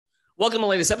Welcome to the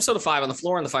latest episode of 5 on the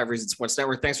Floor on the 5 Reasons Sports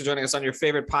Network. Thanks for joining us on your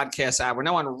favorite podcast app. We're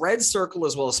now on Red Circle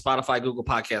as well as Spotify, Google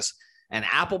Podcasts, and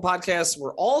Apple Podcasts.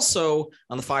 We're also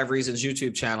on the 5 Reasons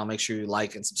YouTube channel. Make sure you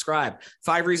like and subscribe.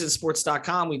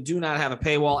 5reasonsports.com. We do not have a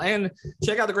paywall. And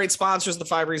check out the great sponsors of the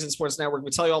 5 Reasons Sports Network. We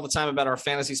tell you all the time about our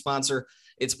fantasy sponsor.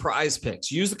 It's Prize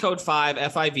Picks. Use the code 5,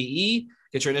 F-I-V-E.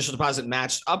 Get your initial deposit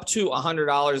matched up to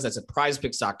 $100. That's at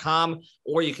prizepicks.com.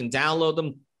 Or you can download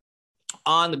them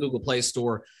on the Google Play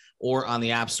Store or on the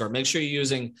App Store. Make sure you're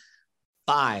using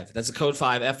 5. That's the code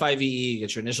 5, F-I-V-E.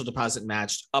 Get your initial deposit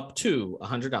matched up to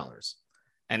 $100.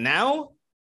 And now,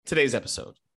 today's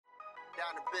episode.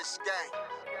 Down the bitch gang.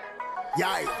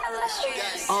 Yeah.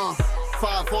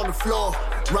 5 on the floor.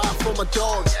 Ride for my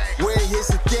dogs. Where here's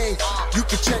the thing. You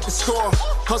can check the score.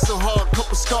 Hustle hard,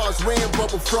 couple scars. Wearing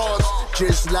bubble frauds.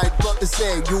 Just like Butler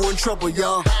said, you in trouble,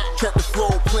 y'all. Kept the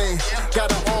floor playing.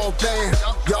 Got it all banned.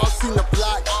 Y'all seen the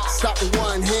block. Stop with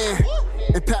one hand.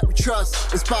 And Pat we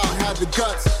trust. It's power, have the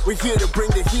guts. We're here to bring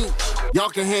the heat. Y'all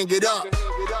can hang it up.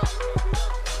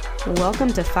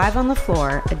 Welcome to 5 on the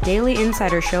Floor, a daily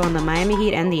insider show on the Miami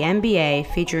Heat and the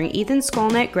NBA, featuring Ethan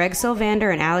Skolnick, Greg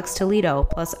Sylvander, and Alex Toledo,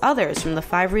 plus others from the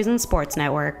 5 Reasons Sports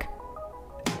Network.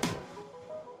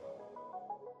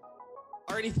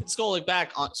 All right, Ethan Skolnick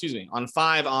back on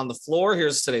 5 on the Floor.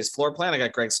 Here's today's floor plan. I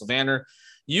got Greg Sylvander.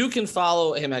 You can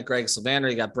follow him at Greg Sylvander.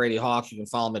 You got Brady Hawk. You can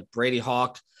follow him at Brady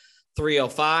Hawk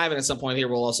 305. And at some point here,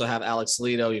 we'll also have Alex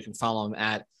Toledo. You can follow him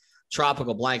at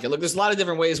Tropical Blanket. Look, there's a lot of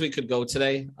different ways we could go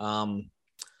today. The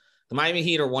Miami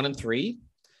Heat are 1-3.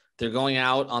 They're going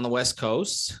out on the West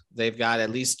Coast. They've got at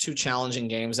least 2 challenging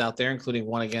games out there, including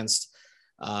one against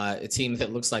a team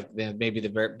that looks like they're maybe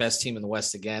the best team in the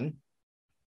West again.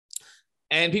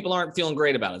 And people aren't feeling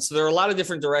great about it. So there are a lot of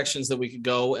different directions that we could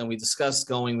go, and we discussed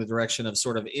going the direction of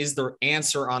sort of is the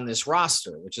answer on this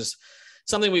roster, which is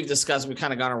something we've discussed. We've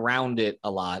kind of gone around it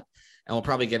a lot. And we'll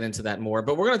probably get into that more.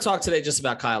 But we're going to talk today just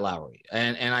about Kyle Lowry.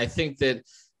 And I think that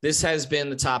this has been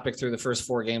the topic through the first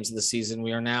 4 games of the season.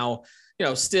 We are now,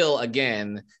 still,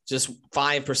 again, just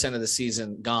 5% of the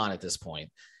season gone at this point.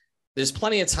 There's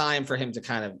plenty of time for him to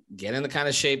kind of get in the kind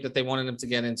of shape that they wanted him to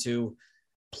get into,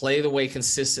 play the way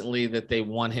consistently that they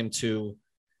want him to,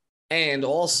 and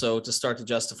also to start to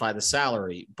justify the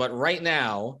salary. But right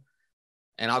now,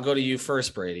 and I'll go to you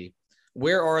first, Brady,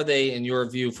 where are they, in your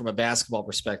view, from a basketball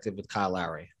perspective with Kyle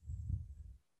Lowry?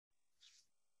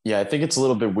 Yeah, I think it's a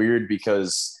little bit weird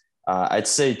because I'd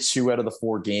say 2 out of the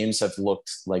 4 games have looked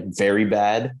like very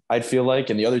bad, I'd feel like.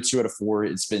 And the other 2 out of 4,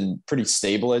 it's been pretty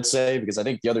stable, I'd say, because I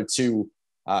think the other 2,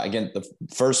 again, the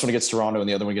first one against Toronto and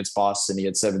the other one against Boston, he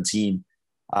had 17.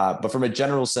 But from a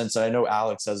general sense, I know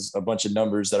Alex has a bunch of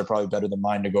numbers that are probably better than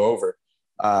mine to go over.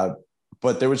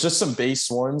 But there was just some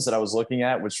base ones that I was looking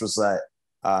at, which was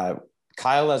that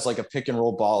Kyle has like a pick and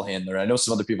roll ball handler. I know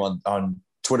some other people on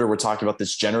Twitter were talking about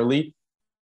this generally,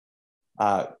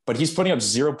 but he's putting up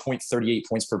 0.38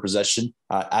 points per possession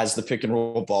as the pick and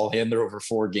roll ball handler over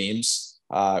 4 games,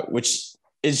 which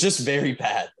is just very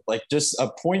bad. Like just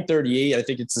a 0.38. I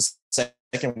think it's the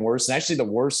second worst. And actually the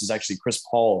worst is actually Chris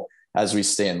Paul as we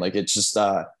stand. Like it's just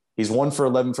he's 1 for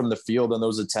 11 from the field on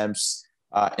those attempts.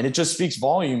 And it just speaks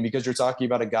volume because you're talking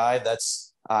about a guy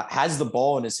that's has the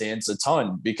ball in his hands a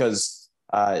ton because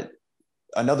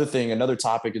another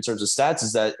topic in terms of stats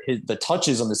is that the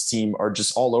touches on this team are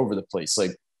just all over the place.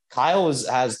 Like Kyle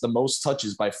has the most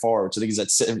touches by far, which I think is at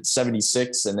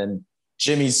 76. And then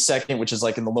Jimmy's second, which is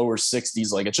like in the lower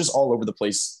 60s. Like it's just all over the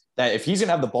place that if he's going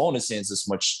to have the ball in his hands this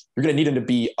much, you're going to need him to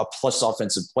be a plus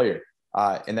offensive player.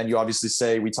 And then you obviously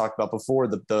say, we talked about before,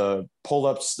 the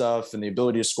pull-up stuff and the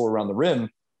ability to score around the rim.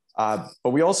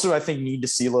 But we also, I think, need to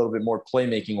see a little bit more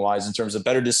playmaking-wise in terms of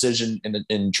better decision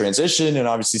in transition and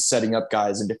obviously setting up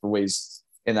guys in different ways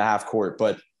in the half court.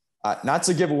 But not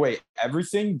to give away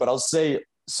everything, but I'll say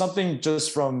something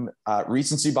just from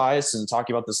recency bias and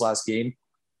talking about this last game.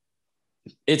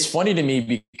 It's funny to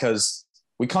me because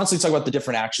we constantly talk about the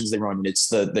different actions they run. It's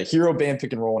the hero band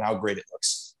pick and roll and how great it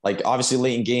looks. Like obviously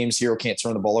late in games, hero can't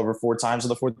turn the ball over 4 times in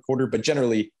the fourth quarter, but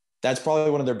generally that's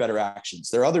probably one of their better actions.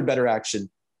 Their other better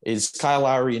action is Kyle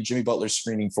Lowry and Jimmy Butler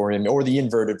screening for him, or the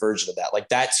inverted version of that. Like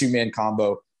that 2-man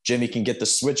combo, Jimmy can get the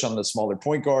switch on the smaller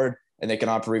point guard and they can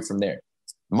operate from there.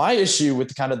 My issue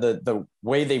with kind of the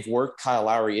way they've worked Kyle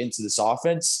Lowry into this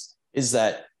offense is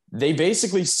that they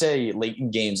basically say late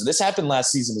in games, and this happened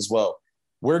last season as well,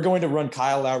 we're going to run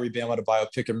Kyle Lowry, Bam Adebayo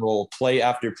pick and roll play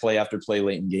after play after play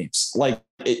late in games. Like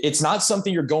it's not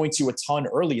something you're going to a ton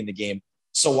early in the game.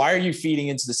 So why are you feeding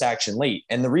into this action late?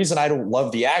 And the reason I don't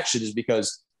love the action is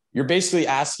because you're basically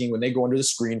asking when they go under the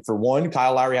screen for 1,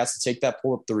 Kyle Lowry has to take that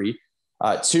pull-up 3.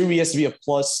 2, he has to be a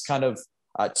plus kind of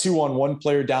two on one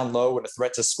player down low and a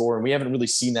threat to score. And we haven't really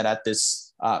seen that at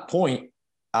this point.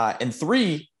 And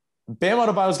three, Bam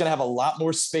Adebayo is going to have a lot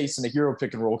more space in a hero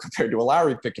pick and roll compared to a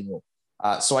Lowry pick and roll.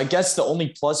 So I guess the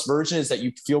only plus version is that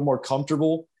you feel more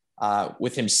comfortable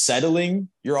with him settling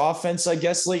your offense, I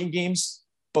guess, late in games.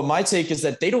 But my take is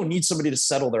that they don't need somebody to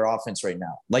settle their offense right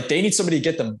now. Like, they need somebody to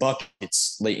get them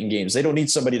buckets late in games. They don't need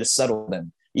somebody to settle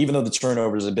them, even though the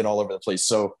turnovers have been all over the place.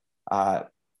 So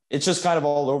it's just kind of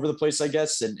all over the place, I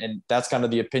guess. And that's kind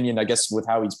of the opinion, I guess, with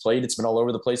how he's played. It's been all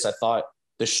over the place. I thought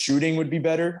the shooting would be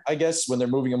better, I guess, when they're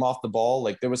moving him off the ball.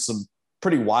 Like, there was some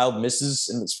pretty wild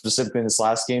misses specifically in this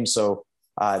last game. So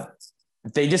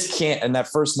they just can't. And that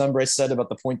first number I said about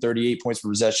the 0.38 points per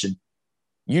possession,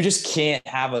 you just can't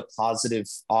have a positive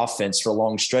offense for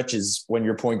long stretches when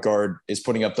your point guard is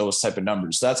putting up those type of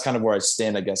numbers. So that's kind of where I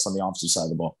stand, I guess, on the offensive side of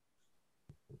the ball.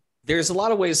 There's a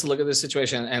lot of ways to look at this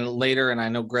situation, and later, and I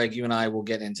know, Greg, you and I will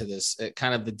get into this,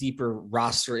 kind of the deeper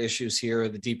roster issues here,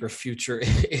 the deeper future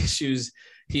issues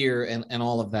here, and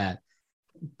all of that.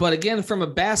 But again, from a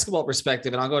basketball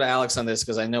perspective, and I'll go to Alex on this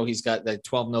because I know he's got like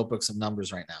 12 notebooks of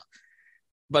numbers right now.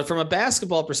 But from a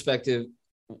basketball perspective,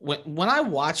 when I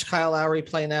watch Kyle Lowry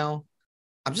play now,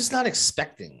 I'm just not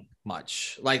expecting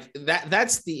much. Like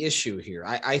that's the issue here.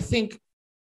 I think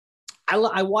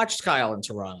I watched Kyle in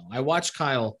Toronto. I watched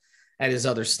Kyle at his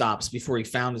other stops before he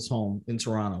found his home in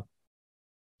Toronto.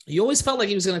 You always felt like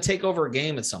he was going to take over a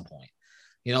game at some point.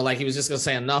 You know, like he was just going to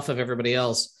say enough of everybody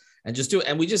else and just do it.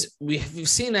 And we've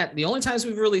seen that. The only times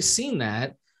we've really seen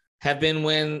that have been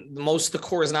when most of the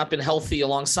core has not been healthy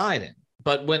alongside him.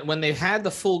 But when they've had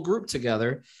the full group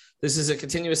together, this is a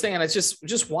continuous thing. And it's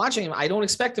just watching him. I don't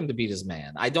expect him to beat his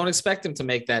man. I don't expect him to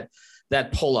make that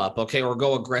pull up, okay, or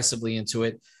go aggressively into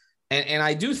it. And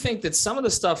I do think that some of the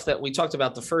stuff that we talked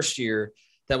about the first year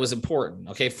that was important,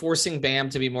 okay, forcing Bam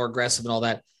to be more aggressive and all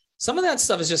that, some of that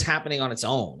stuff is just happening on its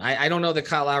own. I don't know that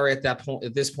Kyle Lowry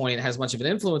at this point has much of an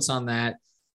influence on that,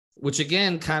 which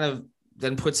again kind of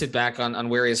then puts it back on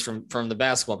where he is from the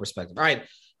basketball perspective. All right.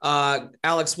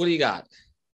 Alex, what do you got?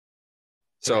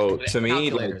 So to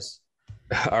me,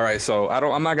 all right. So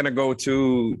I'm not going to go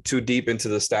too deep into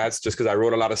the stats just because I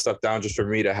wrote a lot of stuff down just for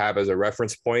me to have as a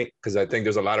reference point. Cause I think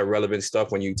there's a lot of relevant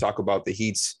stuff when you talk about the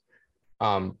Heat's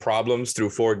problems through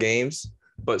 4 games.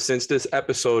 But since this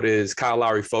episode is Kyle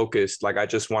Lowry focused, like I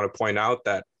just want to point out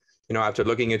that, you know, after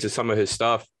looking into some of his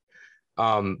stuff,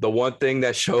 the one thing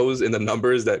that shows in the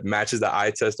numbers that matches the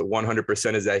eye test of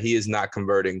 100% is that he is not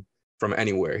converting from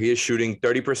anywhere. He is shooting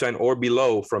 30% or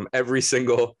below from every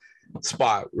single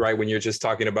spot, right? When you're just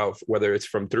talking about whether it's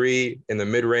from 3 in the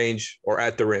mid range or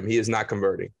at the rim, he is not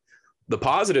converting. The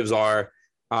positives are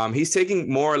he's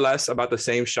taking more or less about the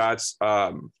same shots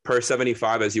per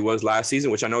 75 as he was last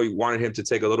season, which I know you wanted him to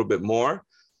take a little bit more.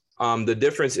 The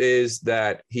difference is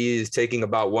that he's taking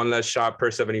about 1 less shot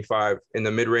per 75 in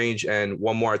the mid range and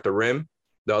 1 more at the rim.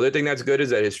 The other thing that's good is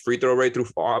that his free throw rate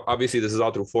obviously this is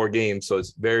all through 4 games, so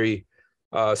it's very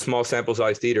small sample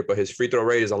size theater, but his free throw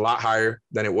rate is a lot higher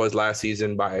than it was last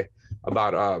season by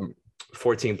about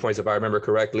 14 points, if I remember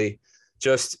correctly.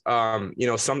 Just, you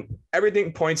know,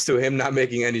 everything points to him not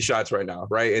making any shots right now,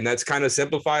 right? And that's kind of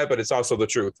simplified, but it's also the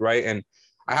truth, right? And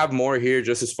I have more here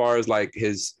just as far as like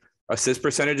his assist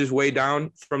percentage is way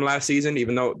down from last season,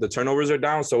 even though the turnovers are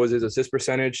down, so is his assist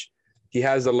percentage. He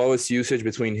has the lowest usage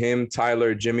between him,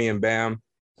 Tyler, Jimmy, and Bam.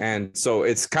 And so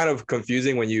it's kind of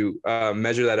confusing when you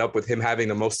measure that up with him having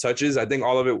the most touches. I think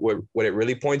all of it, what it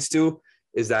really points to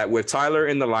is that with Tyler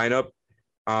in the lineup,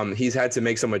 he's had to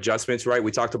make some adjustments, right?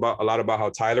 We talked a lot about how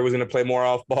Tyler was going to play more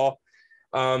off ball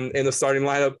in the starting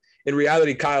lineup. In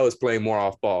reality, Kyle is playing more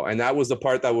off ball. And that was the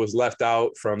part that was left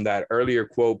out from that earlier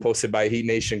quote posted by Heat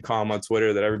Nation Com on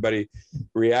Twitter that everybody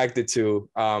reacted to,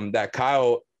 that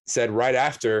Kyle said right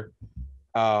after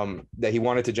that he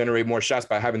wanted to generate more shots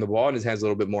by having the ball in his hands a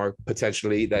little bit more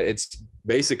potentially, that it's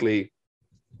basically,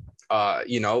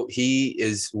 you know, he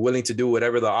is willing to do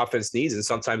whatever the offense needs. And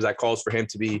sometimes that calls for him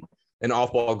to be an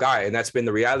off-ball guy. And that's been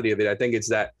the reality of it. I think it's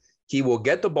that he will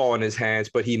get the ball in his hands,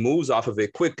 but he moves off of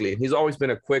it quickly. He's always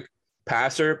been a quick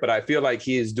passer, but I feel like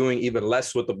he is doing even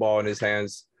less with the ball in his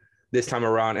hands this time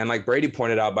around. And like Brady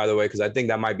pointed out, by the way, because I think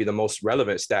that might be the most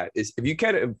relevant stat, is if you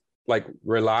can't like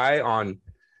rely on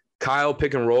Kyle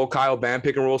pick and roll, Kyle Bam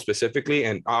pick and roll specifically,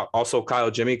 and also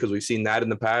Kyle Jimmy, because we've seen that in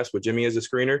the past with Jimmy as a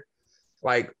screener,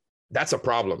 like that's a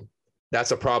problem.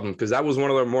 That's a problem because that was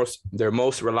one of their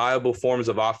most reliable forms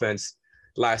of offense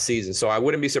last season. So I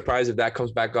wouldn't be surprised if that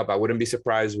comes back up. I wouldn't be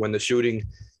surprised when the shooting,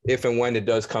 if and when it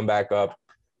does come back up.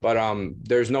 But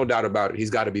there's no doubt about it. He's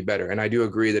got to be better. And I do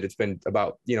agree that it's been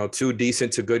about, 2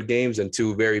 decent to good games and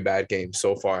 2 very bad games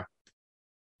so far.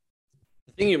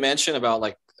 The thing you mentioned about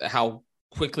like how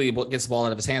quickly he gets the ball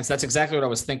out of his hands, that's exactly what I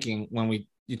was thinking when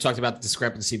you talked about the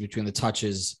discrepancy between the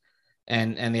touches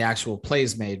and the actual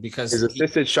plays made, because his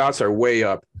assisted shots are way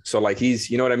up. So like he's,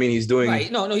 you know what I mean? He's doing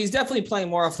right. No, he's definitely playing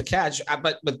more off the catch.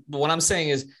 But what I'm saying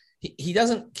is he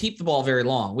doesn't keep the ball very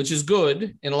long, which is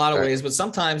good in a lot of ways. But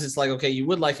sometimes it's like, okay, you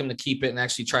would like him to keep it and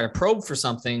actually try to probe for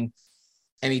something,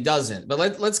 and he doesn't.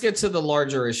 But let's get to the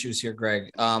larger issues here,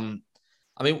 Greg. I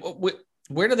mean,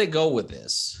 where do they go with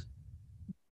this?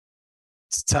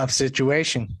 It's a tough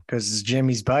situation because it's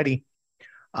Jimmy's buddy.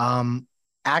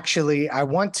 Actually, I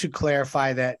want to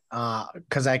clarify that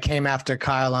because I came after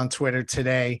Kyle on Twitter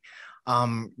today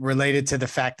related to the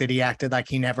fact that he acted like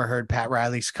he never heard Pat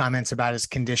Riley's comments about his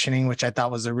conditioning, which I thought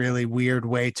was a really weird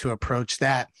way to approach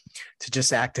that, to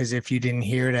just act as if you didn't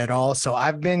hear it at all. So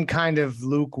I've been kind of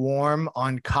lukewarm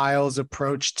on Kyle's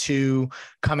approach to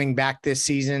coming back this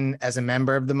season as a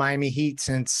member of the Miami Heat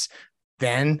since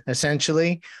then,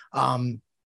 essentially.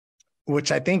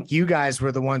 Which I think you guys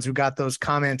were the ones who got those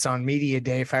comments on Media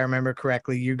Day, if I remember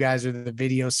correctly. You guys are the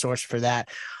video source for that.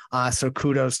 So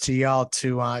kudos to y'all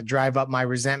to drive up my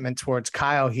resentment towards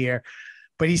Kyle here.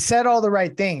 But he said all the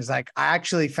right things. Like, I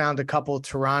actually found a couple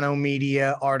Toronto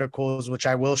media articles, which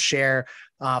I will share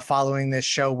following this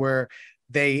show, where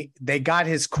they got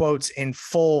his quotes in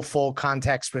full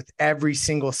context with every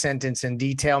single sentence and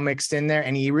detail mixed in there.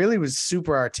 And he really was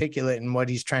super articulate in what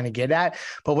he's trying to get at.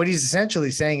 But what he's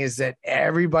essentially saying is that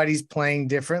everybody's playing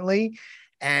differently.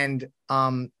 And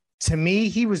to me,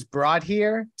 he was brought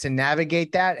here to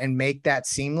navigate that and make that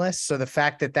seamless. So the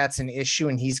fact that that's an issue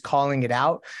and he's calling it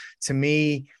out, to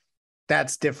me,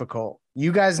 that's difficult.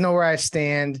 You guys know where I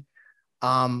stand.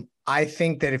 I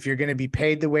think that if you're going to be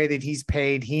paid the way that he's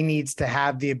paid, he needs to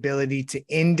have the ability to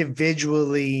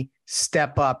individually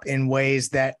step up in ways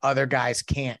that other guys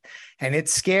can't. And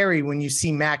it's scary when you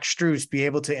see Max Strus be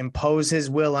able to impose his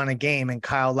will on a game and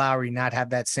Kyle Lowry not have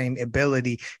that same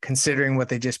ability, considering what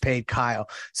they just paid Kyle.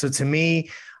 So to me,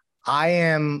 I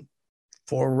am,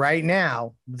 for right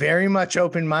now, very much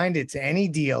open-minded to any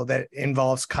deal that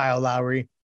involves Kyle Lowry.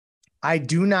 I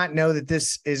do not know that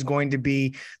this is going to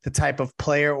be the type of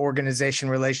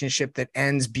player-organization relationship that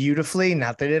ends beautifully.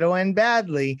 Not that it'll end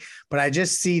badly, but I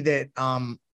just see that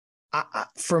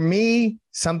for me,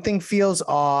 something feels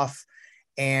off,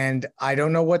 and I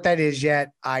don't know what that is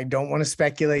yet. I don't want to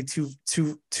speculate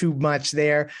too much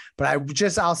there, but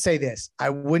I'll say this.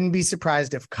 I wouldn't be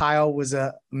surprised if Kyle was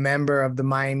a member of the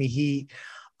Miami Heat,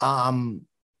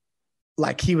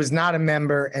 like he was not a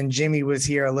member and Jimmy was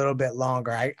here a little bit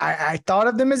longer. I thought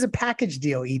of them as a package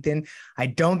deal, Ethan. I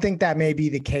don't think that may be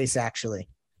the case, actually.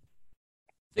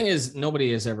 Thing is,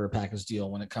 nobody is ever a package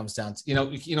deal when it comes down to, you know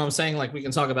what I'm saying? Like, we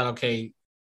can talk about, okay,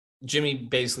 Jimmy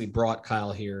basically brought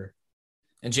Kyle here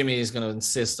and Jimmy is going to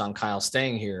insist on Kyle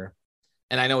staying here.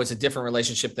 And I know it's a different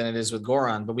relationship than it is with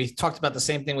Goran, but we talked about the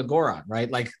same thing with Goran,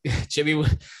 right? Like Jimmy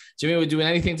would do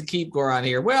anything to keep Goran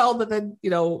here. Well, but then,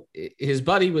 his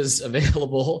buddy was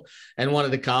available and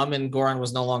wanted to come, and Goran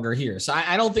was no longer here. So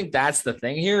I don't think that's the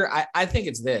thing here. I think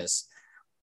it's this.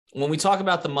 When we talk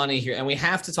about the money here, and we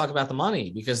have to talk about the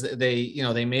money because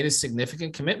they made a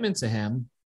significant commitment to him,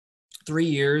 3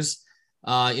 years,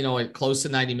 at close to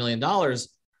 $90 million.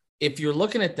 If you're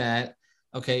looking at that,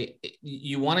 okay,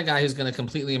 you want a guy who's going to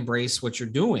completely embrace what you're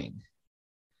doing.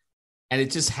 And it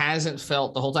just hasn't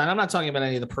felt the whole time. I'm not talking about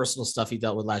any of the personal stuff he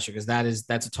dealt with last year, because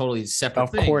that's a totally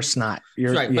separate thing. Of course not.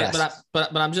 You're right. Yes.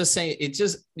 But I'm just saying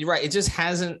you're right. It just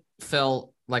hasn't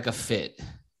felt like a fit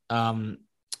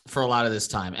for a lot of this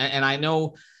time. And I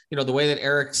know, the way that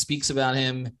Eric speaks about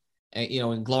him,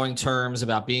 in glowing terms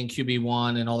about being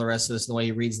QB1 and all the rest of this, and the way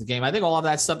he reads the game, I think all of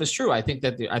that stuff is true. I think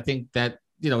that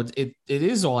it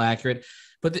is all accurate,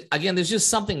 but again, there's just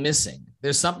something missing.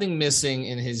 There's something missing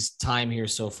in his time here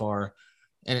so far,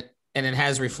 and it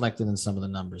has reflected in some of the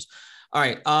numbers. All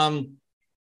right.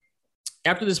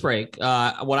 After this break,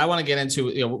 what I want to get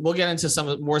into, we'll get into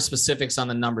some more specifics on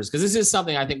the numbers, because this is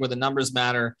something I think where the numbers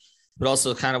matter, but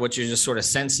also kind of what you're just sort of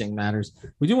sensing matters.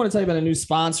 We do want to tell you about a new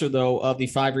sponsor, though, of the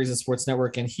 5 Reasons Sports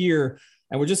Network, and we're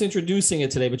just introducing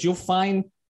it today, but you'll find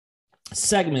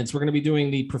segments. We're going to be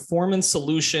doing the performance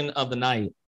solution of the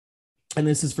night, and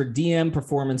this is for DM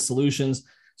Performance Solutions.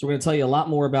 So we're going to tell you a lot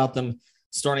more about them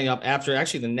starting up after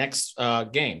actually the next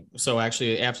game. So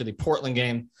actually after the Portland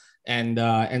game, and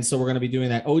so we're going to be doing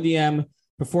that. ODM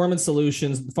Performance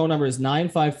Solutions. The phone number is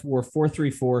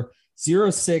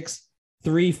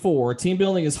 954-434-0634. Team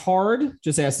building is hard.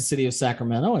 Just ask the city of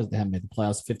Sacramento, as they haven't made the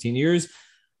playoffs in 15 years.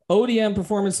 ODM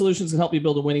Performance Solutions can help you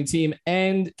build a winning team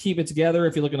and keep it together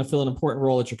if you're looking to fill an important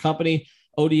role at your company.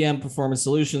 ODM Performance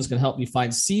Solutions can help you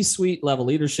find C-suite level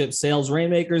leadership, sales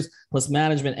rainmakers, plus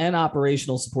management and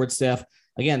operational support staff.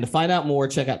 Again, to find out more,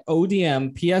 check out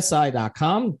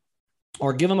odmpsi.com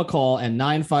or give them a call at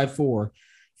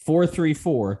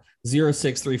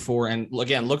 954-434-0634. And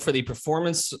again, look for the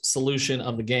performance solution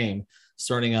of the game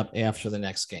starting up after the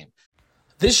next game.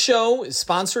 This show is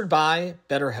sponsored by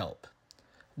BetterHelp.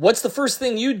 What's the first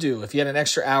thing you'd do if you had an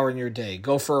extra hour in your day?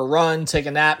 Go for a run, take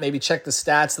a nap, maybe check the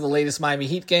stats of the latest Miami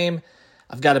Heat game?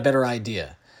 I've got a better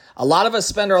idea. A lot of us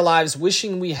spend our lives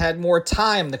wishing we had more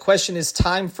time. The question is,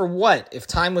 time for what? If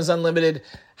time was unlimited,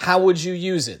 how would you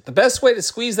use it? The best way to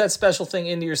squeeze that special thing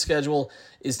into your schedule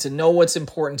is to know what's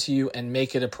important to you and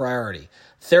make it a priority.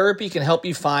 Therapy can help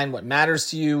you find what matters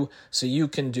to you so you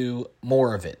can do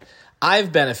more of it.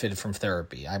 I've benefited from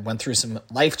therapy. I went through some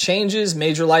life changes,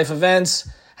 major life events,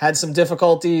 had some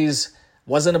difficulties,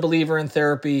 wasn't a believer in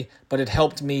therapy, but it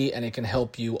helped me and it can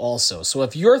help you also. So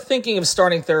if you're thinking of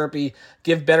starting therapy,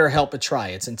 give BetterHelp a try.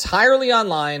 It's entirely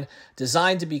online,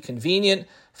 designed to be convenient,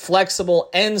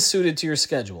 flexible, and suited to your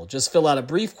schedule. Just fill out a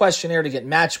brief questionnaire to get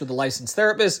matched with a licensed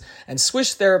therapist and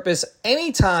switch therapists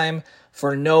anytime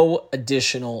for no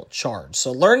additional charge.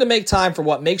 So learn to make time for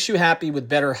what makes you happy with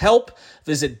BetterHelp.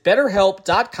 Visit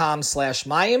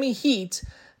betterhelp.com/Miami Heat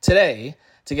today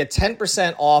to get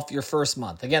 10% off your first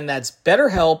month. Again, that's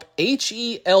BetterHelp,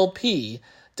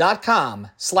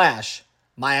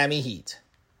 HELP.com/Miami Heat.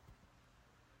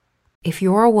 If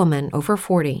you're a woman over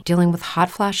 40 dealing with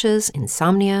hot flashes,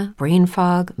 insomnia, brain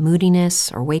fog,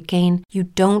 moodiness, or weight gain, you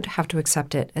don't have to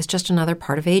accept it as just another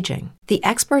part of aging. The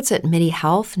experts at MIDI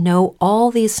Health know all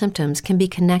these symptoms can be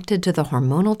connected to the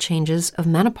hormonal changes of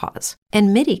menopause.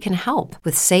 And MIDI can help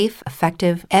with safe,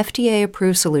 effective,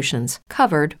 FDA-approved solutions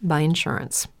covered by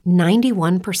insurance.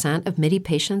 91% of MIDI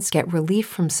patients get relief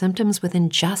from symptoms within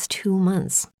just 2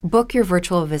 months. Book your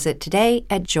virtual visit today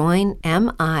at joinmidi.com.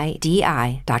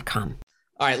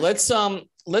 All right, let's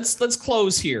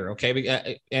close here,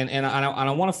 okay? And I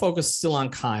don't want to focus still on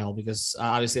Kyle because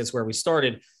obviously that's where we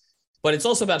started, but it's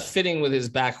also about fitting with his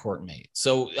backcourt mate.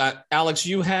 So, Alex,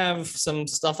 you have some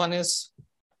stuff on this?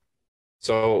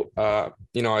 So,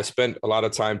 I spent a lot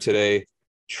of time today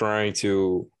trying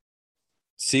to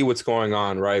see what's going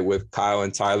on, right, with Kyle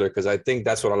and Tyler, because I think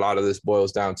that's what a lot of this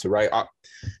boils down to, right?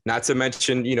 Not to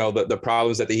mention, the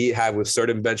problems that the Heat have with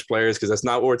certain bench players, because that's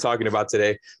not what we're talking about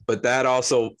today. But that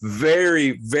also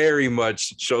very, very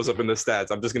much shows up in the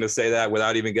stats. I'm just going to say that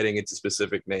without even getting into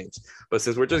specific names. But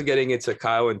since we're just getting into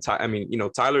Kyle and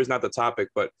Tyler is not the topic,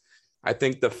 but I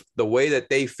think the way that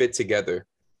they fit together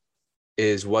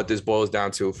is what this boils down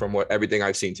to from everything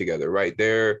I've seen together, right?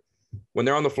 When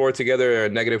they're on the floor together, they're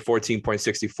negative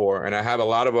 14.64. And I have a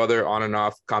lot of other on and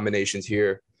off combinations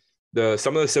here.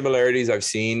 Some of the similarities I've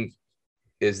seen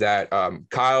is that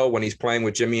Kyle, when he's playing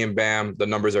with Jimmy and Bam, the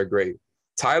numbers are great.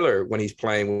 Tyler, when he's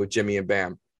playing with Jimmy and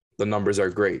Bam, the numbers are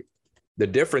great. The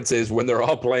difference is when they're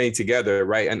all playing together,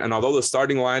 right? And although the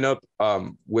starting lineup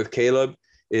with Caleb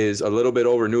is a little bit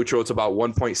over neutral, it's about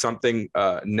 1 point something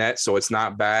net, so it's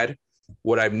not bad.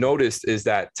 What I've noticed is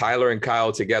that Tyler and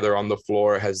Kyle together on the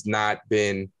floor has not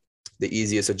been the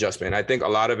easiest adjustment. I think a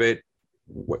lot of it,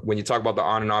 when you talk about the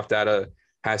on and off data,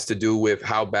 has to do with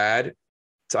how bad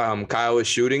Kyle is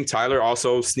shooting. Tyler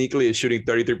also sneakily is shooting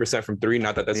 33% from three.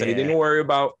 Not that that's anything to worry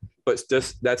about, but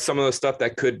just that's some of the stuff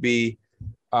that could be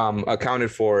accounted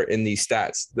for in these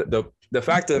stats. The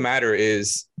fact of the matter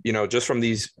is, just from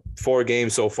these 4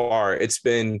 games so far, it's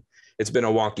been a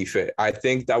wonky fit. I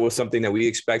think that was something that we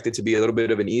expected to be a little bit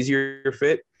of an easier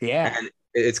fit. Yeah. And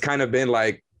it's kind of been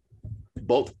like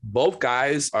both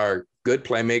guys are good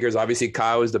playmakers. Obviously,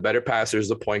 Kyle is the better passer, is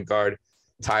the point guard.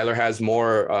 Tyler has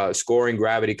more scoring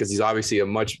gravity because he's obviously a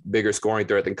much bigger scoring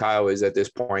threat than Kyle is at this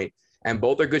point. And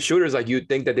both are good shooters. Like, you'd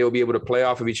think that they will be able to play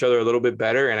off of each other a little bit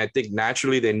better. And I think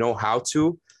naturally they know how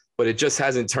to, but it just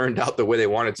hasn't turned out the way they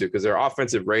wanted to, because their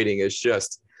offensive rating is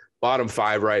just bottom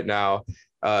 5 right now.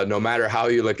 No matter how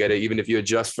you look at it, even if you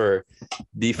adjust for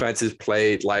defenses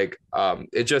played,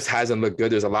 it just hasn't looked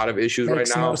good. There's a lot of issues right now.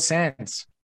 Makes no sense.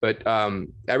 But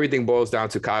everything boils down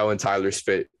to Kyle and Tyler's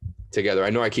fit together. I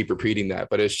know I keep repeating that,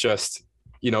 but it's just,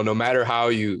 no matter how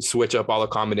you switch up all the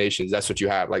combinations, that's what you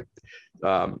have.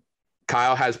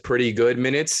 Kyle has pretty good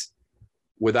minutes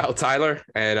without Tyler,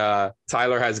 and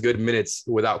Tyler has good minutes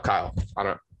without Kyle.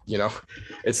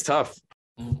 It's tough.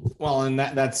 Well, and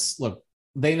that's look,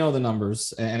 they know the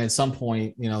numbers, and at some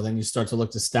point, then you start to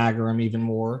look to stagger them even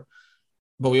more.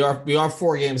 But we are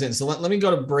 4 games in. So let me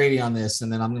go to Brady on this,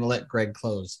 and then I'm going to let Greg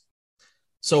close.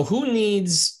 So who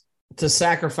needs to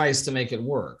sacrifice to make it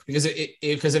work? Because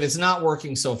if it's not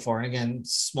working so far, and again,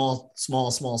 small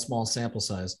sample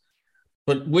size,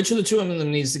 But which of the two of them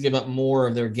needs to give up more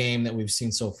of their game that we've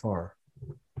seen so far?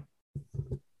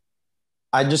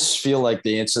 I just feel like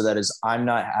the answer to that is I'm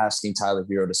not asking Tyler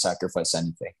Hero to sacrifice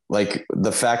anything. Like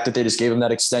the fact that they just gave him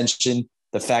that extension,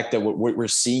 the fact that what we're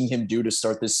seeing him do to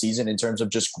start this season in terms of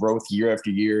just growth year after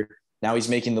year. Now he's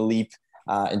making the leap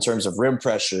in terms of rim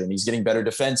pressure, and he's getting better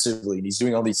defensively, and he's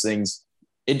doing all these things.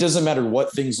 It doesn't matter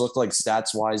what things look like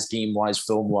stats-wise, game-wise,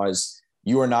 film-wise.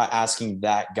 You are not asking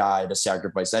that guy to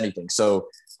sacrifice anything. So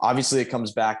obviously it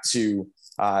comes back to,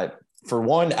 for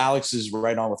one, Alex is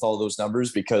right on with all those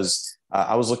numbers because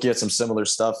I was looking at some similar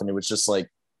stuff, and it was just like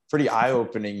pretty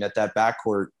eye-opening that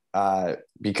backcourt,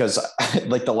 because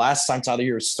like the last time Tyler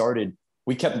Hero started,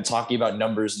 we kept talking about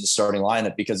numbers in the starting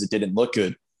lineup because it didn't look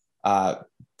good.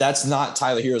 That's not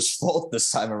Tyler Hero's fault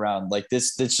this time around. Like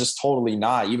it's just totally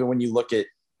not. Even when you look at,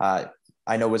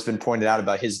 I know what's been pointed out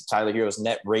about his Tyler Hero's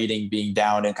net rating being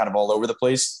down and kind of all over the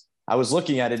place. I was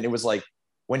looking at it and it was like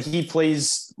when he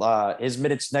plays his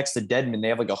minutes next to Dedmon, they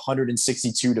have like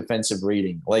 162 defensive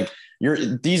rating. Like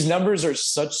these numbers are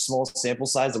such small sample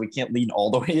size that we can't lean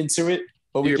all the way into it.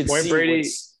 But we can see Brady.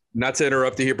 Not to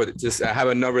interrupt you here, but just I have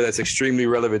a number that's extremely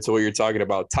relevant to what you're talking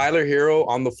about. Tyler Hero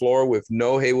on the floor with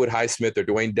no Haywood Highsmith or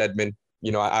Dwayne Dedmon.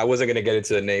 You know, I wasn't going to get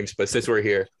into the names, but since we're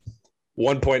here,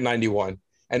 1.91.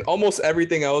 And almost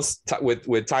everything else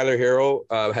with Tyler Hero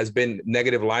has been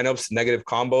negative lineups, negative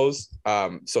combos.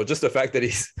 So just the fact that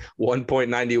he's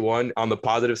 1.91 on the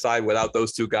positive side without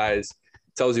those two guys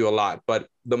tells you a lot. But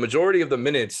the majority of the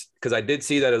minutes, because I did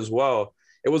see that as well,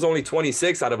 it was only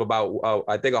 26 out of about,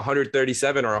 I think,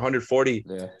 137 or 140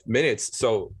 minutes.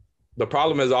 So the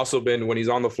problem has also been when he's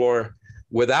on the floor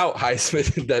without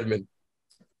Highsmith and Dedmon.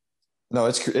 No,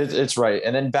 it's right.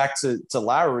 And then back to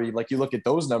Lowry, like you look at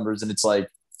those numbers and it's like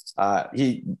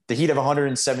the Heat have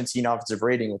 117 offensive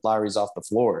rating with Lowry's off the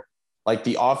floor. Like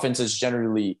the offense has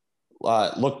generally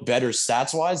looked better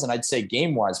stats-wise and I'd say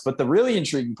game-wise. But the really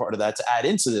intriguing part of that to add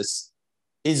into this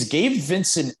is Gabe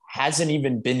Vincent hasn't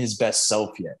even been his best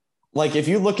self yet. Like if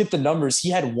you look at the numbers, he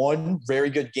had one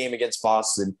very good game against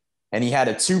Boston and he had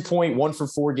a 2.1 for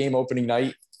 4 game opening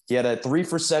night. He had a 3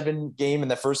 for 7 game in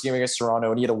the first game against Toronto,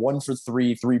 and he had a 1 for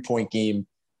 3 3-point game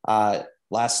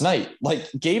last night. Like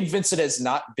Gabe Vincent has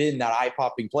not been that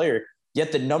eye-popping player,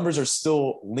 yet the numbers are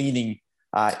still leaning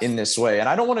in this way. And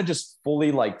I don't want to just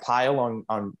fully like pile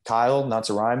on Kyle, not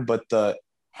to rhyme, but the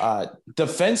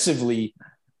defensively,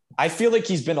 I feel like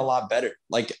he's been a lot better.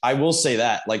 Like I will say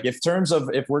that, like if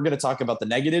we're going to talk about the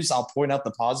negatives, I'll point out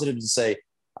the positives and say,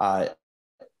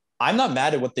 I'm not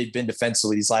mad at what they've been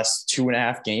defensively these last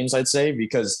 2.5 games, I'd say,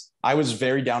 because I was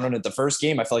very down on it the first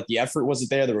game. I felt like the effort wasn't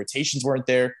there. The rotations weren't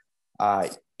there.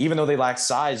 Even though they lack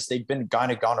size, they've been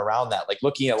kind of gone around that. Like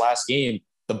looking at last game,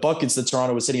 the buckets that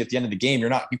Toronto was hitting at the end of the game, you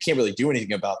can't really do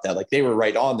anything about that. Like they were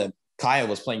right on them. Kyle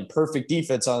was playing perfect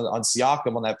defense on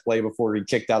Siakam on that play before he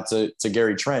kicked out to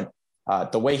Gary Trent.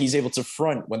 The way he's able to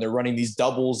front when they're running these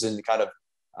doubles and kind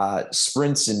of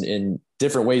sprints in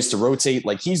different ways to rotate,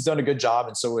 like he's done a good job,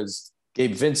 and so is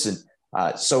Gabe Vincent.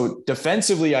 So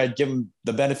defensively, I'd give him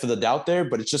the benefit of the doubt there,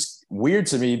 but it's just weird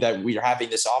to me that we are having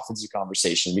this offensive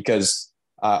conversation because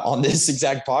on this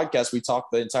exact podcast, we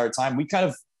talked the entire time. We kind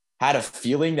of had a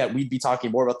feeling that we'd be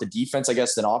talking more about the defense, I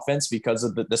guess, than offense because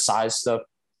of the size stuff.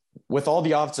 With all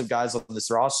the offensive guys on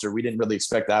this roster, we didn't really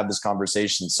expect to have this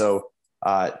conversation. So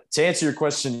to answer your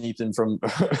question, Ethan, from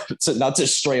not to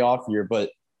stray off here, but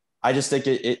I just think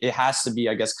it has to be,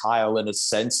 I guess, Kyle in a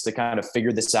sense to kind of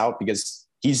figure this out because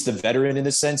he's the veteran in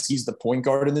a sense. He's the point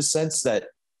guard in the sense that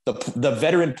the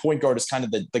veteran point guard is kind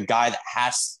of the guy that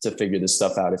has to figure this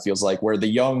stuff out. It feels like where the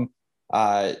young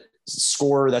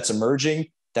scorer that's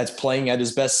emerging, that's playing at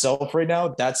his best self right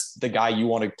now, that's the guy you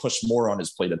want to push more on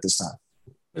his plate at this time.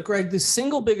 But Greg, the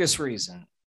single biggest reason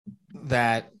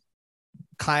that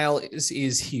Kyle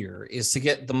is here is to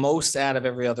get the most out of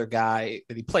every other guy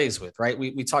that he plays with, right?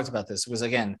 We talked about this. It was,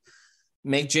 again,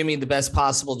 make Jimmy the best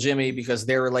possible Jimmy because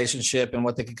their relationship and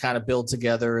what they can kind of build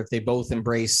together if they both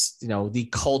embrace, the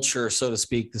culture, so to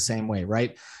speak, the same way,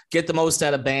 right? Get the most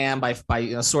out of Bam by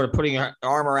sort of putting your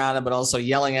arm around him, but also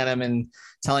yelling at him and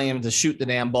telling him to shoot the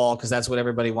damn ball because that's what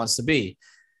everybody wants to be.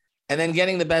 And then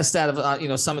getting the best out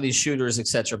of, some of these shooters, et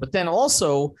cetera. But then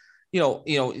also,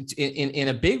 in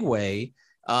a big way,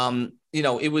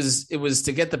 it was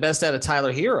to get the best out of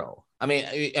Tyler Hero. And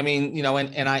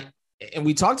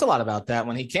we talked a lot about that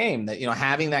when he came, that,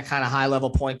 having that kind of high level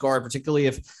point guard, particularly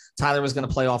if Tyler was going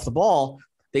to play off the ball.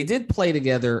 They did play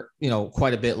together,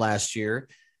 quite a bit last year.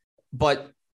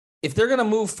 But if they're going to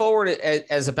move forward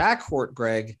as a backcourt,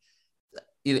 Greg,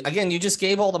 again, you just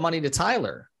gave all the money to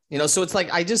Tyler. So it's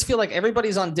like I just feel like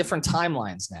everybody's on different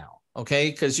timelines now,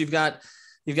 okay? Because you've got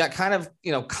You've got kind of,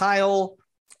 Kyle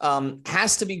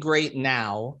has to be great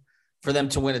now for them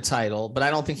to win a title, but I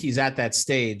don't think he's at that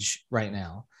stage right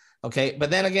now. Okay. But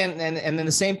then again, and then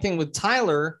the same thing with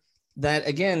Tyler, that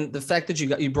again, the fact that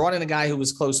you brought in a guy who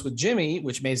was close with Jimmy,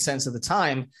 which made sense at the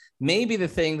time, may be the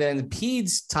thing that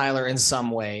impedes Tyler in some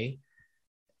way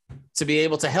to be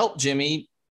able to help Jimmy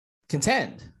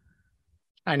contend.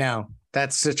 I know.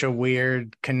 That's such a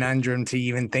weird conundrum to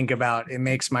even think about. It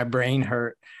makes my brain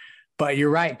hurt. But you're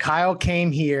right. Kyle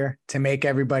came here to make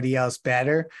everybody else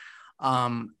better.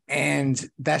 And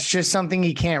that's just something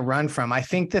he can't run from. I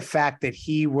think the fact that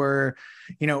he were,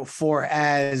 for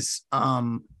as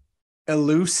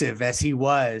elusive as he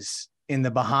was in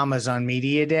the Bahamas on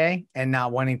media day and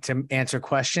not wanting to answer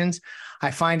questions,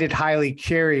 I find it highly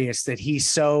curious that he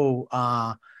so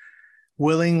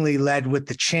willingly led with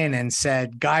the chin and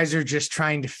said, guys are just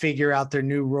trying to figure out their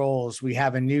new roles. We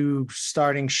have a new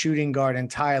starting shooting guard in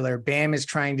Tyler. Bam is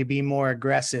trying to be more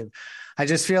aggressive. I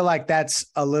just feel like that's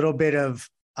a little bit of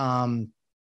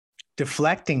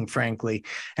deflecting, frankly.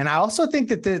 And I also think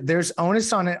that there's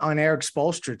onus on Eric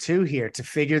Spoelstra too here to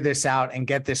figure this out and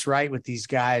get this right with these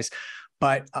guys.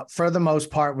 But for the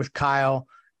most part with Kyle,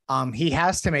 he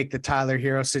has to make the Tyler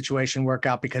Hero situation work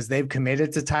out because they've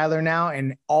committed to Tyler now.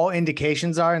 And all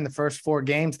indications are in the first 4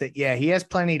 games that, yeah, he has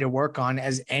plenty to work on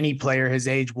as any player his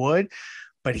age would,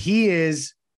 but he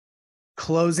is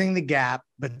closing the gap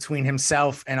between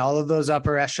himself and all of those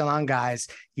upper echelon guys.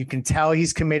 You can tell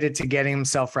he's committed to getting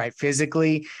himself right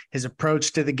physically. His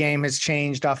approach to the game has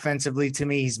changed offensively to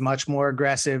me. He's much more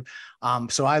aggressive.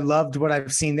 So I loved what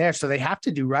I've seen there. So they have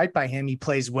to do right by him. He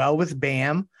plays well with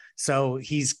Bam. So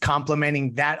he's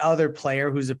complimenting that other player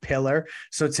who's a pillar.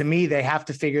 So to me, they have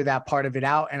to figure that part of it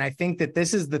out. And I think that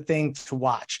this is the thing to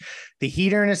watch. The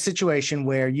Heat are in a situation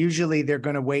where usually they're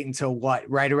going to wait until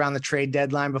right around the trade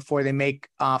deadline before they make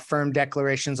firm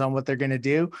declarations on what they're going to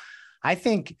do. I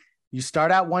think you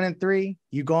start out 1-3,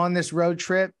 you go on this road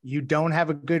trip, you don't have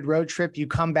a good road trip, you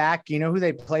come back, you know who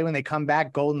they play when they come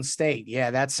back? Golden State. Yeah,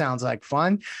 that sounds like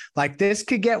fun. Like this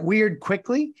could get weird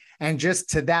quickly. And just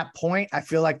to that point, I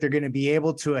feel like they're going to be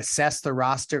able to assess the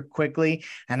roster quickly.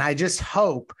 And I just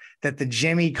hope that the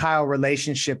Jimmy-Kyle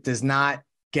relationship does not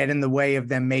get in the way of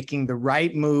them making the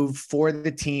right move for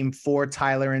the team, for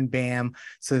Tyler and Bam,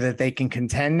 so that they can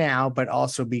contend now, but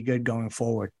also be good going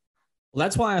forward. Well,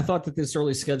 that's why I thought that this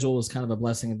early schedule was kind of a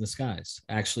blessing in disguise,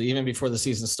 actually, even before the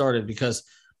season started, because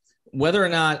whether or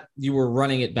not you were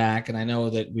running it back, and I know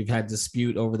that we've had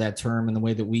dispute over that term and the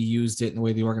way that we used it and the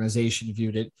way the organization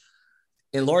viewed it,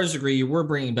 in large degree, you were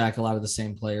bringing back a lot of the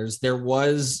same players. There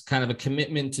was kind of a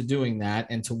commitment to doing that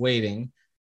and to waiting.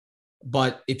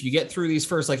 But if you get through these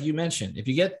first, like you mentioned,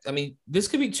 this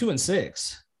could be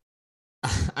 2-6.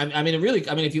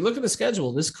 If you look at the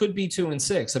schedule, this could be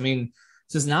 2-6.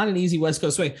 This is not an easy West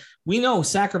Coast swing. We know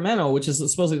Sacramento, which is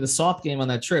supposedly the soft game on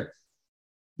that trip,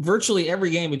 virtually every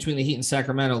game between the Heat and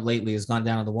Sacramento lately has gone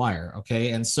down to the wire.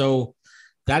 Okay. And so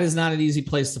that is not an easy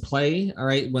place to play. All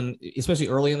right. Especially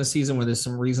early in the season where there's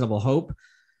some reasonable hope.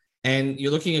 And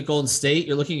you're looking at Golden State,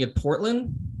 you're looking at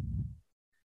Portland.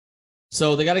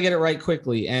 So they got to get it right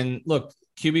quickly. And look,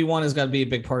 QB1 has got to be a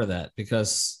big part of that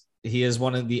because he is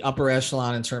one of the upper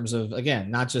echelon in terms of, again,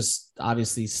 not just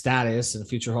obviously status and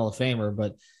future Hall of Famer,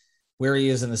 but where he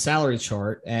is in the salary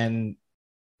chart. And,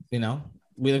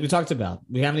 we talked about,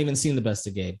 we haven't even seen the best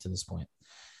of Gabe to this point.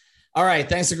 All right.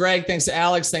 Thanks to Greg. Thanks to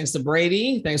Alex. Thanks to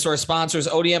Brady. Thanks to our sponsors,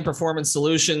 ODM Performance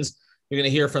Solutions. You're going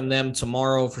to hear from them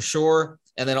tomorrow for sure.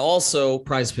 And then also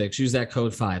Prize Picks. Use that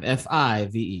code 5,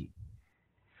 FIVE.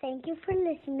 Thank you for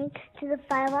listening to the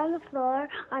 5 on the Floor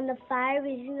on the 5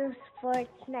 Regional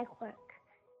Sports Network.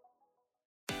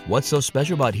 What's so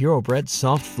special about Hero Bread's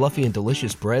soft, fluffy, and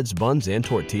delicious breads, buns, and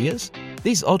tortillas?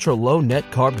 These ultra-low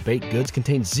net-carb baked goods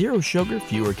contain zero sugar,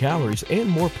 fewer calories, and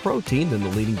more protein than the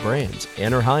leading brands,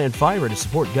 and are high in fiber to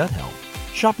support gut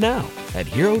health. Shop now at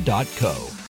Hero.co.